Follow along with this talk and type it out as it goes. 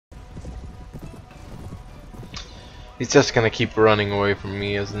He's just gonna keep running away from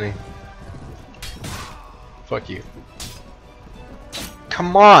me, isn't he? Fuck you.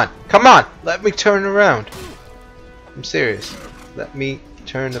 Come on! Come on! Let me turn around! I'm serious. Let me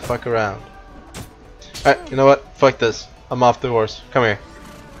turn the fuck around. Alright, you know what? Fuck this. I'm off the horse. Come here.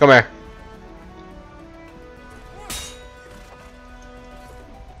 Come here.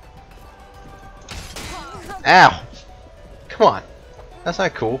 Ow! Come on. That's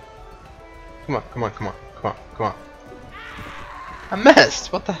not cool. Come on, come on, come on, come on, come on. I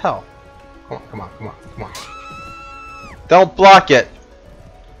missed! What the hell? Come on, come on, come on, come on. Don't block it!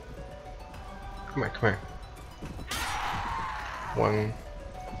 Come here, come here. One.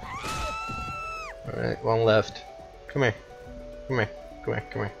 Alright, one left. Come here. Come here. Come here,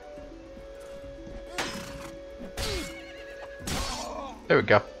 come here. There we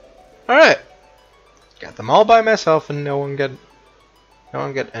go. Alright! Got them all by myself and no one get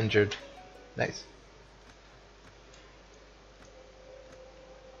injured. Nice.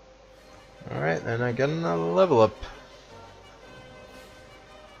 Alright, and I got another level up.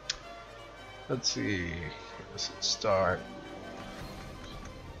 Let's see. Let's start.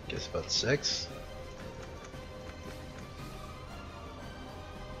 Guess about 6.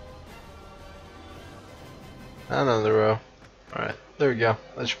 Another row. Alright, there we go.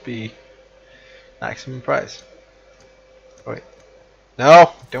 That should be maximum price. Wait.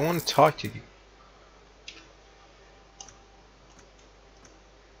 No! Don't want to talk to you.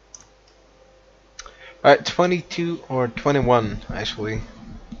 Alright, 22 or 21 actually.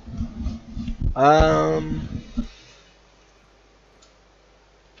 5-3,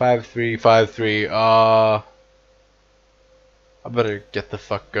 5-3. I better get the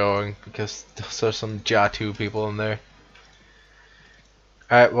fuck going because those are some Jatu people in there.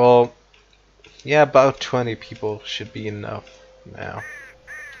 Alright, well, yeah, about 20 people should be enough now.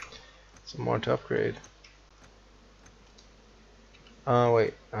 Some more to upgrade.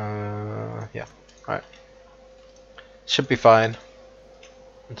 Wait, yeah, alright. Should be fine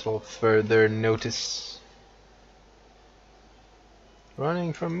until further notice.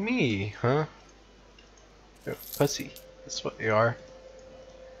 Running from me, huh? You're a pussy. That's what you are.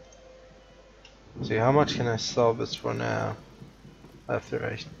 See, how much can I sell this for now? After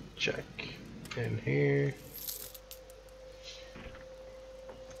I check in here.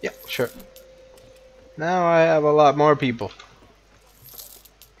 Yeah, sure. Now I have a lot more people.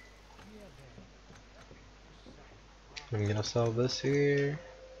 I'm gonna sell this here.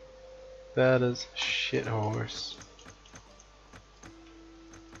 That is shit horse.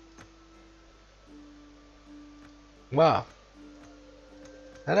 Wow.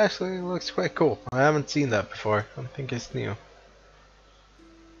 That actually looks quite cool. I haven't seen that before. I think it's new.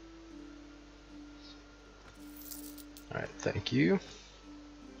 Alright, thank you.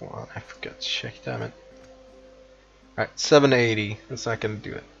 Well, I forgot to check, damn it. Alright, 780. That's not gonna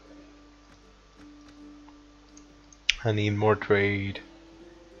do it. I need more trade.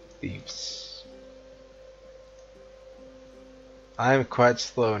 Thieves. I'm quite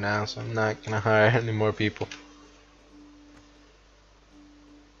slow now, so I'm not gonna hire any more people.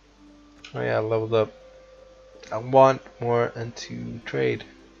 Oh yeah, I leveled up. I want more into trade.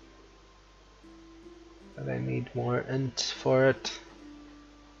 But I need more int for it.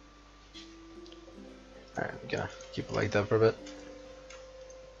 Alright, I'm gonna keep it like that for a bit.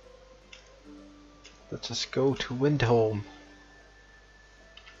 Let's just go to Windholm.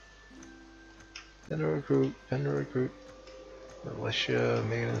 Pendor recruit, Pendor recruit. Militia,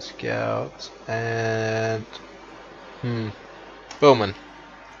 maintenance scouts, and Bowman.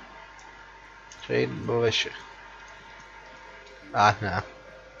 Trade militia. Ah, no.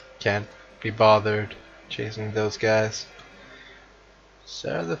 Can't be bothered chasing those guys.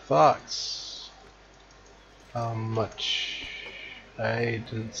 Sarah the Fox. How much? I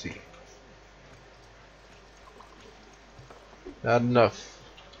didn't see. Not enough.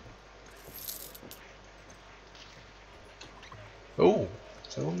 Oh,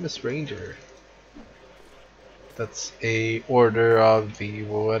 so Miss Ranger. That's a order of the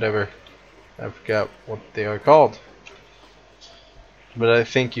whatever. I forgot what they are called. But I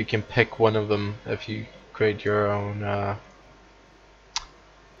think you can pick one of them if you create your own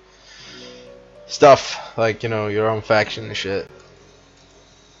stuff, like, you know, your own faction and shit.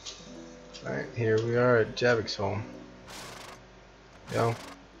 Alright, here we are at Javik's home. Yo,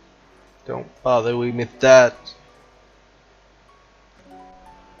 don't bother with me with that.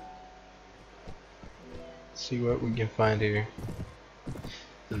 Let's see what we can find here.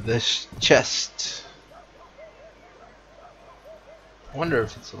 This chest. I wonder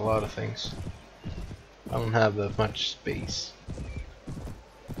if it's a lot of things. I don't have that much space.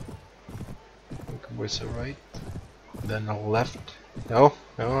 Was it right? Then a left. No,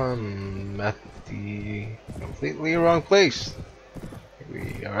 no, I'm at the completely wrong place.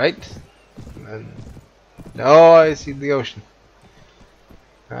 We alright? Then no, I see the ocean.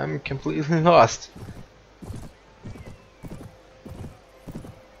 I'm completely lost.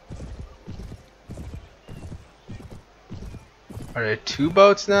 Are there two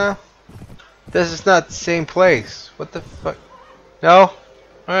boats now? This is not the same place. What the fuck? No?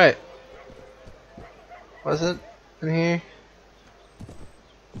 Alright. Was it in here?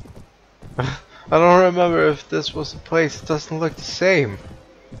 I don't remember if this was the place. It doesn't look the same.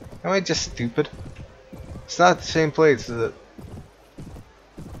 Am I just stupid? It's not the same place, is it?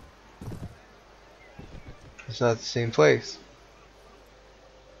 It's not the same place.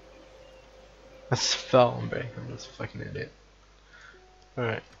 I fell on break. I'm just a fucking idiot.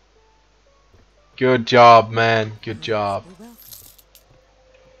 Alright. Good job, man. Good job.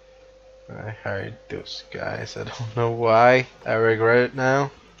 I hired those guys. I don't know why. I regret it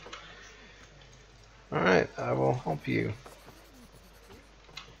now. Alright, I will help you.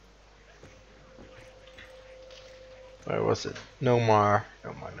 Where was it? No more.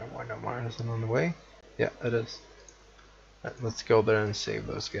 No more, no more, no more. Is it on the way? Yeah, it is. Right, let's go there and save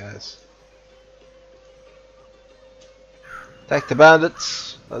those guys. Attack the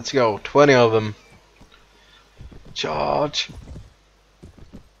bandits. Let's go. 20 of them. Charge.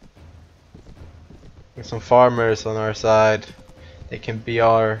 There's some farmers on our side. They can be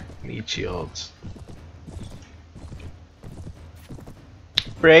our meat shields.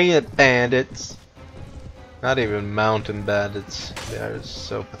 Bring it, bandits. Not even mountain bandits. They are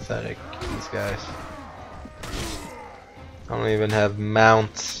so pathetic, these guys. They don't even have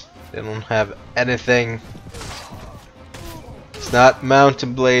mounts. They don't have anything. It's not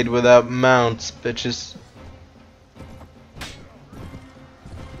Mountain Blade without mounts, bitches.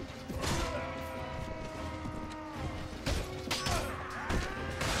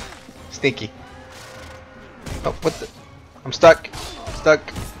 Sneaky. Oh, what the? I'm stuck. Stuck.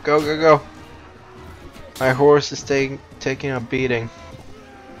 Go, go, go. My horse is taking a beating.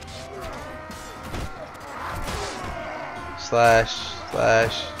 Slash,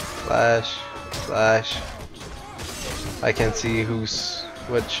 slash, slash, slash. I can't see who's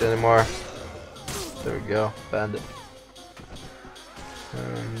which anymore. There we go. Bandit.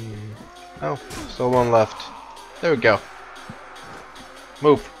 Oh, still one left. There we go.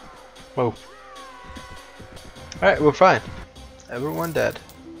 Move. Move. Alright, we're fine. Everyone dead.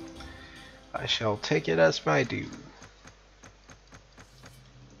 I shall take it as my due.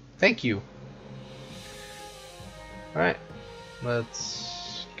 Thank you. Alright.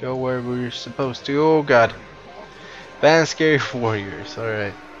 Let's go where we're supposed to. Oh god. Ban scary warriors.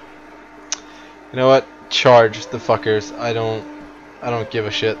 Alright. You know what? Charge the fuckers. I don't give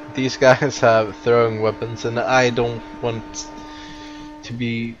a shit. These guys have throwing weapons and I don't want to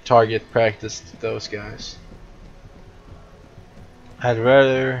be target practice to those guys. I'd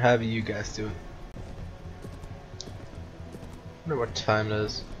rather have you guys do it. I wonder what time it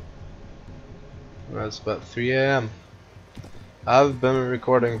is. Well, it's about 3 AM. I've been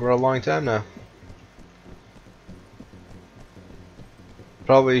recording for a long time now.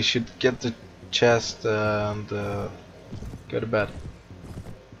 Probably should get the chest and go to bed.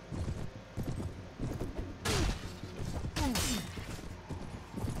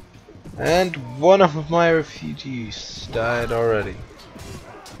 And one of my refugees died already.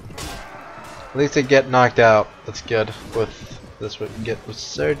 At least they get knocked out. That's good. With this, what you get with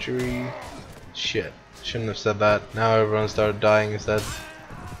surgery. Shit. Shouldn't have said that. Now everyone started dying instead.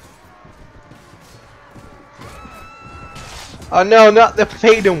 Oh no, not the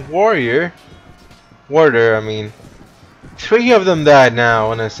Pagan warrior. Warder, I mean. 3 of them died now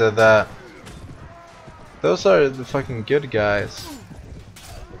when I said that. Those are the fucking good guys.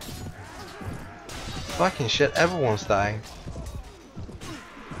 Fucking shit, everyone's dying.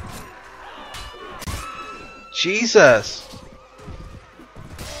 Jesus!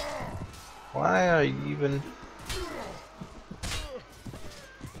 Why are you even...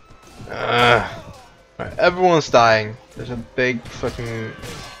 Right, everyone's dying. There's a big fucking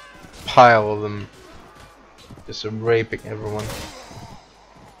pile of them. Just raping everyone.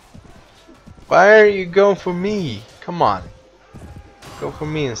 Why are you going for me? Come on. Go for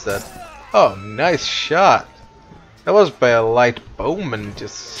me instead. Oh, nice shot. That was by a light bowman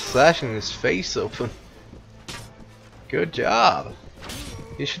just slashing his face open. Good job.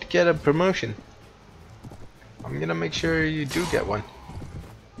 You should get a promotion. I'm gonna make sure you do get one.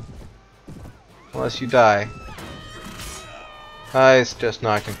 Unless you die. It's just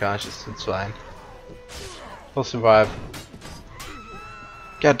knocked unconscious. It's fine. He'll survive.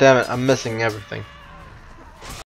 God damn it, I'm missing everything.